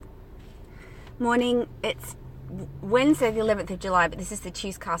Morning. It's Wednesday the 11th of July, but this is the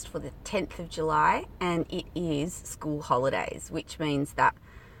Tuescast for the 10th of July, and it is school holidays, which means that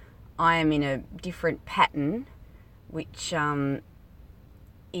I am in a different pattern, which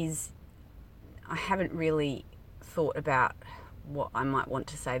is, I haven't really thought about what I might want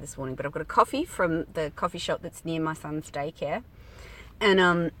to say this morning, but I've got a coffee from the coffee shop that's near my son's daycare, and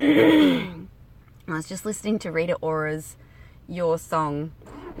I was just listening to Rita Ora's Your Song,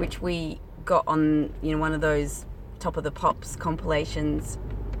 which we got on, one of those Top of the Pops compilations,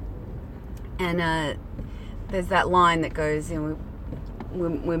 and there's that line that goes,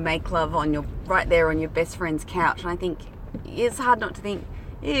 we make love on your right there on your best friend's couch, and I think it's hard not to think,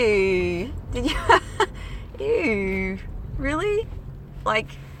 ew, did you ew, really? Like,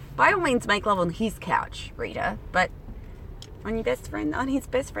 by all means make love on his couch, Rita, but on his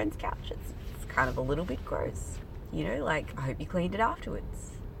best friend's couch, it's kind of a little bit gross, like, I hope you cleaned it afterwards.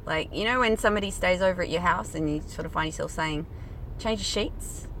 Like, when somebody stays over at your house and you sort of find yourself saying, change the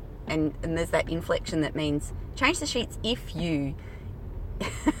sheets, and there's that inflection that means change the sheets if you...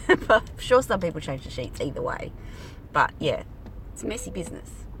 But I'm sure some people change the sheets either way. But, yeah, it's messy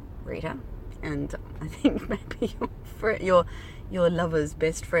business, Rita. And I think maybe your lover's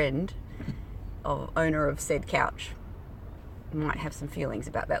best friend, or owner of said couch, might have some feelings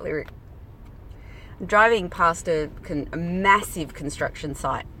about that lyric. Driving past a massive construction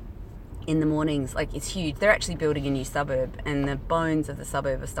site in the mornings, like, it's huge. They're actually building a new suburb, and the bones of the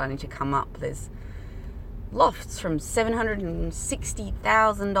suburb are starting to come up. There's lofts from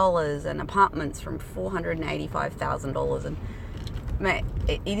 $760,000 and apartments from $485,000, and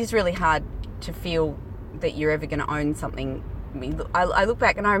it is really hard to feel that you're ever going to own something. I look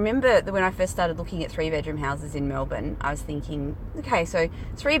back and I remember that when I first started looking at 3-bedroom houses in Melbourne, I was thinking, okay, so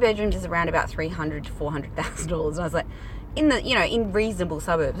 3 bedrooms is around about $300,000 to $400,000, and I was like, in reasonable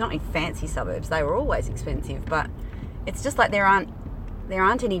suburbs, not in fancy suburbs, they were always expensive, but it's just like there aren't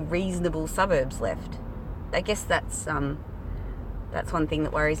any reasonable suburbs left. I guess that's one thing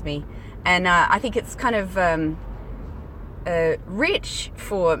that worries me, and I think it's kind of rich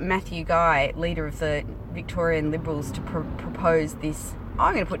for Matthew Guy, leader of the Victorian Liberals, to propose this.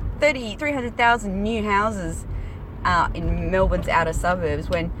 I'm going to put 300,000 new houses in Melbourne's outer suburbs,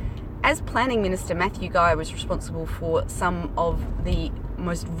 when, as Planning Minister, Matthew Guy was responsible for some of the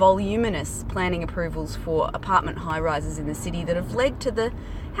most voluminous planning approvals for apartment high-rises in the city that have led to the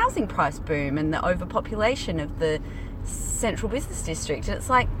housing price boom and the overpopulation of the central business district. And it's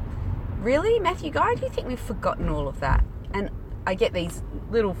like, really, Matthew Guy, do you think we've forgotten all of that? And I get these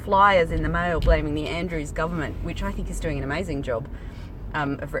little flyers in the mail blaming the Andrews government, which I think is doing an amazing job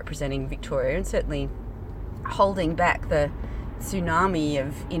of representing Victoria and certainly holding back the tsunami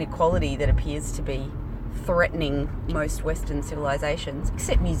of inequality that appears to be threatening most Western civilizations,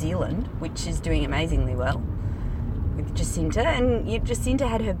 except New Zealand, which is doing amazingly well with Jacinta. And Jacinta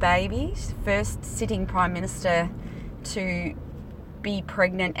had her baby, first sitting Prime Minister to be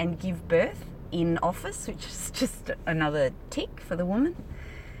pregnant and give birth in office, which is just another tick for the woman.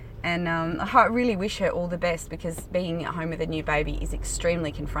 And I really wish her all the best, because being at home with a new baby is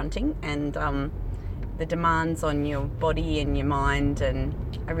extremely confronting, and the demands on your body and your mind, and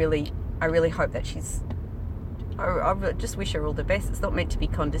I really hope that I just wish her all the best. It's not meant to be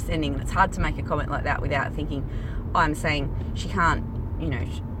condescending, and it's hard to make a comment like that without thinking, I'm saying she can't, I'm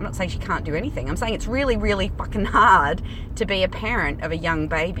not saying she can't do anything. I'm saying it's really, really fucking hard to be a parent of a young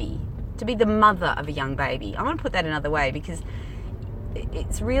baby, to be the mother of a young baby. I want to put that another way, because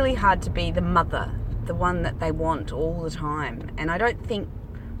it's really hard to be the mother, the one that they want all the time. And I don't think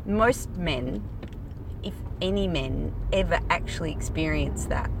most men, if any men, ever actually experience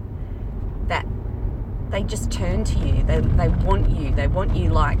that they just turn to you. They want you. They want you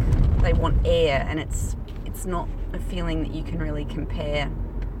like they want air, and it's not a feeling that you can really compare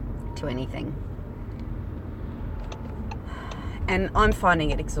to anything. And I'm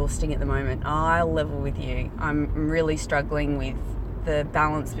finding it exhausting at the moment. I'll level with you. I'm really struggling with the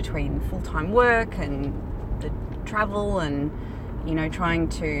balance between full-time work and the travel and, trying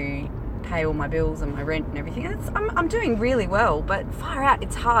to pay all my bills and my rent and everything. I'm doing really well, but far out,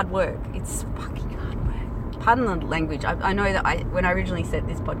 it's hard work. It's fucking hard work. Pardon the language. I know that when I originally set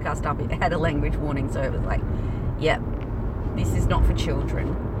this podcast up, it had a language warning, so it was like, yep, this is not for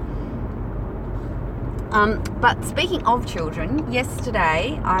children. But speaking of children,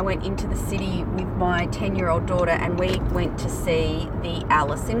 yesterday I went into the city with my 10-year-old daughter, and we went to see the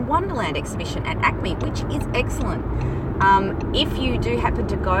Alice in Wonderland exhibition at Acme, which is excellent. If you do happen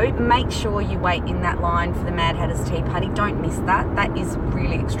to go, make sure you wait in that line for the Mad Hatter's Tea Party. Don't miss that. That is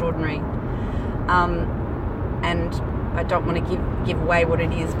really extraordinary. And I don't want to give away what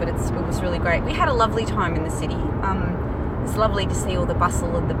it is, but it was really great. We had a lovely time in the city. It's lovely to see all the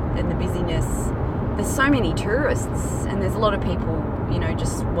bustle and the busyness. There's so many tourists, and there's a lot of people, you know,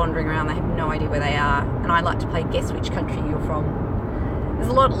 just wandering around. They have no idea where they are, and I like to play guess which country you're from. There's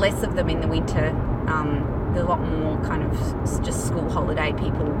a lot less of them in the winter. There's a lot more kind of just school holiday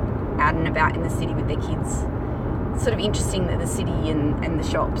people out and about in the city with their kids. It's sort of interesting that the city and the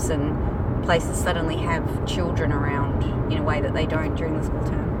shops and places suddenly have children around in a way that they don't during the school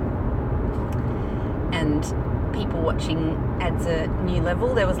term. And people watching adds a new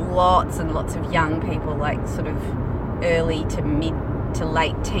level. There was lots and lots of young people, like sort of early to mid to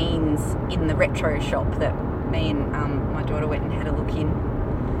late teens, in the retro shop that me and my daughter went and had a look in.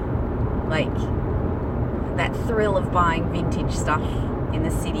 Like that thrill of buying vintage stuff in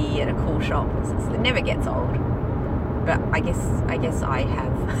the city at a cool shop. It never gets old. But I guess I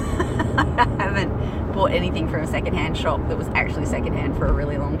have. I haven't bought anything from a secondhand shop that was actually secondhand for a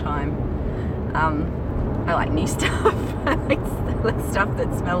really long time. I like new stuff. I like stuff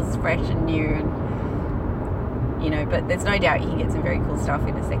that smells fresh and new, and, you know. But there's no doubt you can get some very cool stuff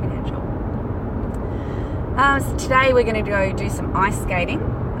in a secondhand shop. So today we're going to go do some ice skating,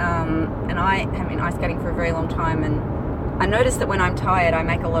 and I haven't been ice skating for a very long time, and I noticed that when I'm tired I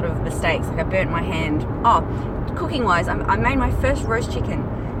make a lot of mistakes. Like I burnt my hand. Cooking wise, I made my first roast chicken,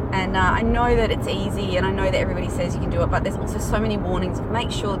 and I know that it's easy, and I know that everybody says you can do it, but there's also so many warnings of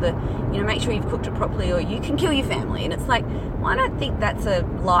make sure you've cooked it properly or you can kill your family. And it's like, well, I don't think that's a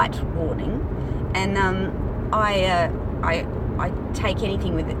light warning. And I take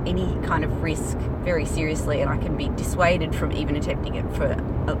anything with any kind of risk very seriously, and I can be dissuaded from even attempting it for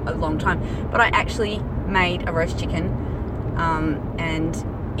a long time. But I actually made a roast chicken, and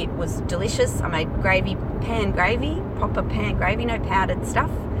it was delicious. I made proper pan gravy, no powdered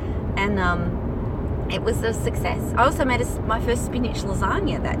stuff, and it was a success. I also made my first spinach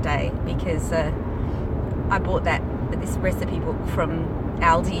lasagna that day because I bought this recipe book from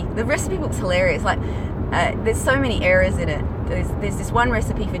Aldi. The recipe book's hilarious. Like there's so many errors in it. There's this one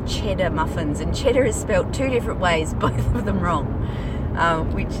recipe for cheddar muffins, and cheddar is spelt two different ways, both of them wrong,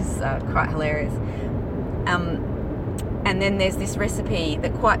 which is quite hilarious. And then there's this recipe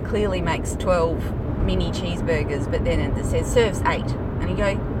that quite clearly makes 12 mini cheeseburgers, but then it says serves 8. And you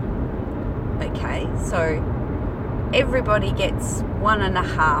go, okay, so everybody gets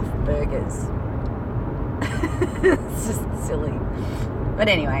 1.5 burgers. It's just silly. But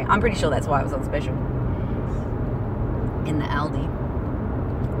anyway, I'm pretty sure that's why it was on special in the Aldi.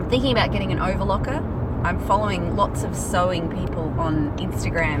 I'm thinking about getting an overlocker. I'm following lots of sewing people on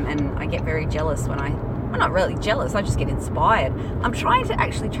Instagram, and I get very jealous when I'm not really jealous, I just get inspired. I'm trying to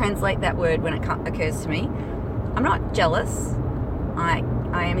actually translate that word when it occurs to me. I'm not jealous. I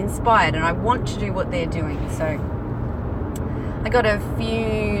am inspired, and I want to do what they're doing. So I got a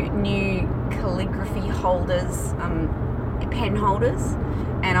few new calligraphy holders, pen holders,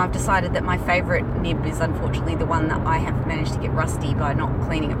 and I've decided that my favourite nib is unfortunately the one that I have managed to get rusty by not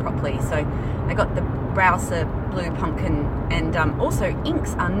cleaning it properly. So I got the Browser Blue Pumpkin, and also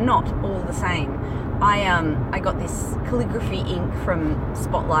inks are not all the same. I got this calligraphy ink from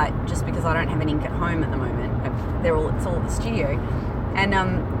Spotlight just because I don't have an ink at home at the moment. It's all at the studio, and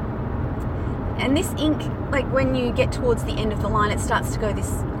this ink, like when you get towards the end of the line, it starts to go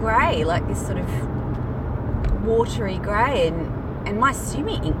this grey, like this sort of watery grey, and my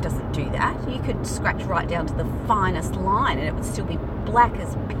Sumi ink doesn't do that. You could scratch right down to the finest line and it would still be black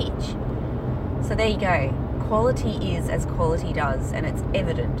as pitch. So there you go. Quality is as quality does, and it's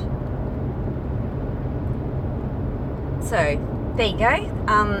evident. So there you go.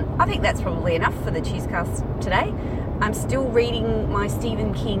 I think that's probably enough for the Cheesecast today. I'm still reading my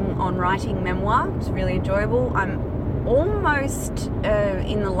Stephen King on writing memoir. It's really enjoyable. I'm almost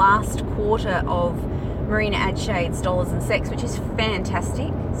in the last quarter of Marina Adshade's Dollars and Sex, which is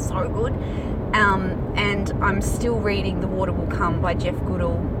fantastic, so good. And I'm still reading The Water Will Come by Jeff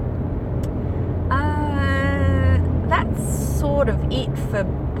Goodall. That's sort of it for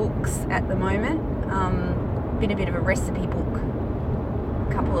books at the moment. Been a bit of a recipe book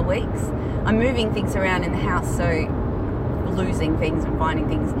couple of weeks. I'm moving things around in the house, so losing things and finding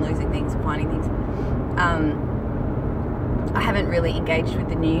things and losing things and finding things. I haven't really engaged with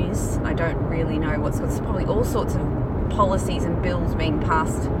the news. I don't really know there's probably all sorts of policies and bills being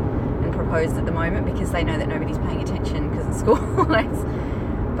passed and proposed at the moment because they know that nobody's paying attention because of school holidays.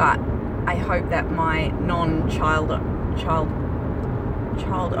 But I hope that my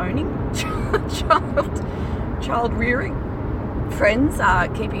child rearing friends are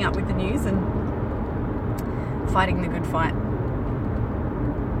keeping up with the news and fighting the good fight.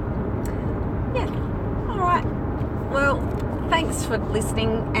 Yeah, all right. Well, thanks for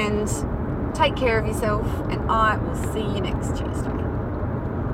listening and take care of yourself, and I will see you next